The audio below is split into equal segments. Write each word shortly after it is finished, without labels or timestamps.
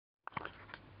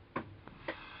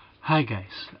Hi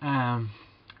guys,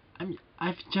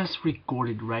 I've just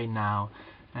recorded right now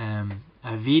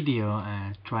a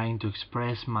video trying to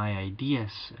express my ideas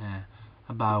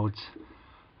about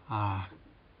a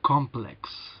complex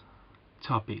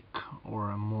topic or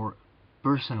a more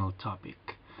personal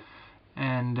topic.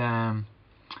 And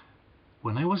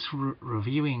when I was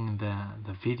reviewing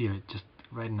the video just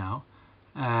right now,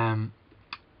 um,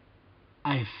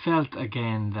 I felt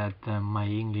again that my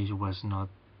English was not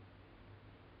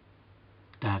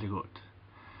that good.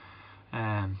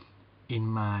 Um, in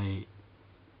my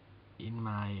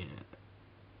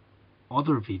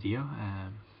other video,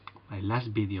 my last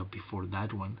video before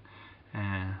that one,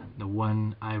 the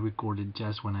one I recorded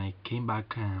just when I came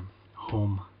back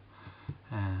home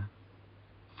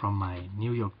from my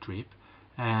New York trip,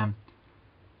 I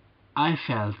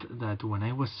felt that when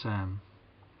I was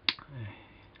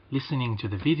listening to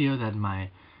the video that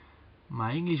my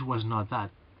English was not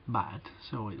that bad.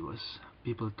 So it was,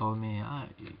 people told me,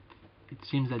 it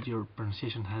seems that your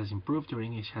pronunciation has improved, your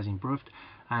English has improved,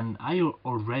 and I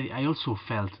also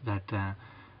felt that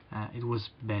it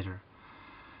was better.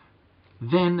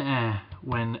 Then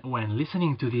when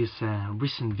listening to this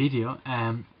recent video,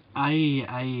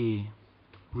 I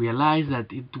realized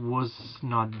that it was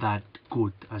not that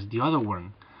good as the other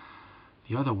one.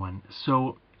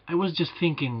 So I was just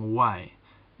thinking why,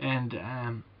 and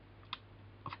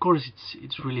of course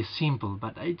it's really simple,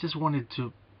 but I just wanted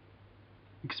to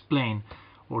explain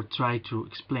or try to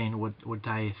explain what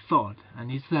I thought, and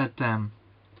it's that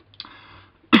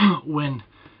when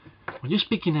you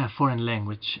speak in a foreign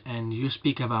language and you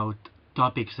speak about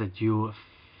topics that you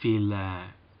feel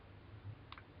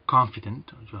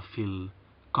confident or you feel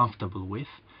comfortable with,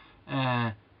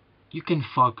 you can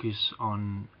focus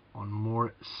on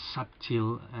more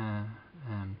subtle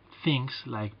things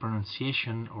like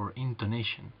pronunciation or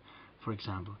intonation, for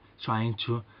example, trying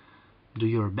to do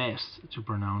your best to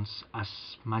pronounce as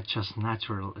much as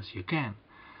natural as you can.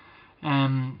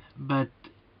 But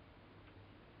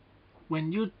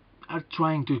when you are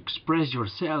trying to express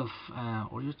yourself,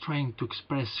 or you're trying to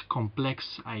express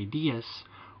complex ideas,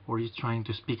 or you're trying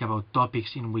to speak about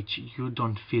topics in which you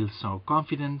don't feel so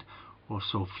confident or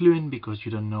so fluent because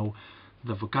you don't know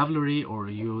the vocabulary, or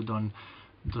you don't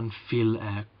feel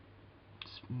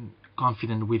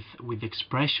confident with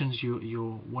expressions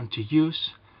you want to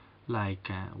use, like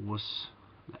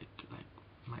like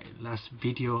my last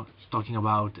video talking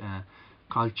about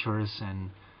cultures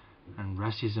and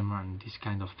racism and these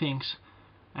kind of things,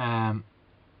 um,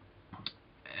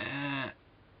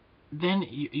 then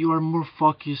you are more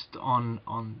focused on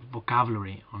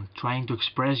vocabulary, on trying to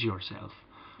express yourself,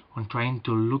 on trying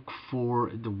to look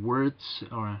for the words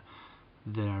or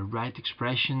the right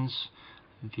expressions,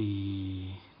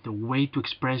 the way to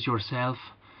express yourself.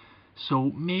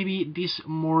 So maybe these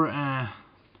more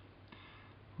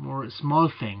small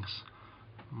things,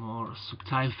 more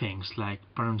subtle things like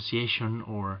pronunciation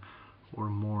or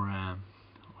more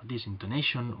this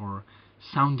intonation or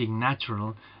sounding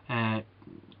natural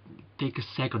take a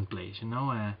second place.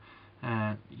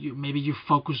 Maybe you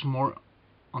focus more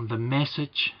on the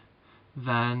message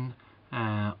than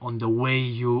on the way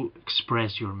you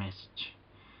express your message,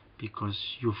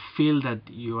 because you feel that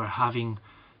you are having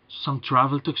some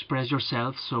trouble to express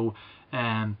yourself, so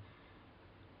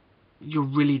you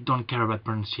really don't care about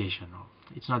pronunciation.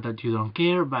 It's not that you don't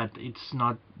care, but it's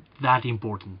not that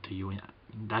important to you in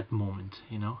that moment,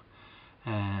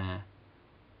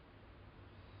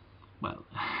 well,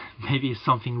 maybe it's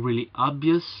something really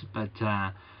obvious, but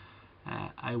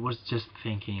I was just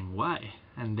thinking why,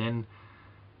 and then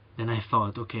I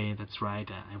thought, okay, that's right.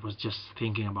 I was just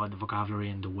thinking about the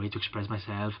vocabulary and the way to express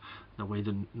myself, the way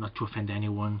not to offend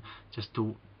anyone, just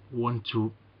to want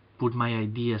to put my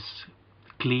ideas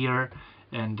clear,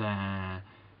 and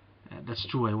that's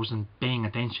true. I wasn't paying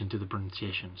attention to the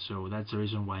pronunciation, so that's the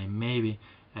reason why maybe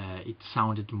it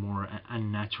sounded more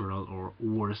unnatural or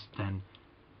worse than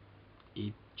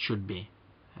it should be.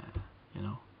 You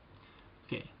know.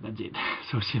 Okay, that's it.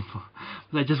 So simple.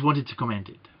 But I just wanted to comment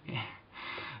it. Okay.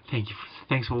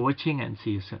 Thanks for watching, and see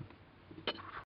you soon.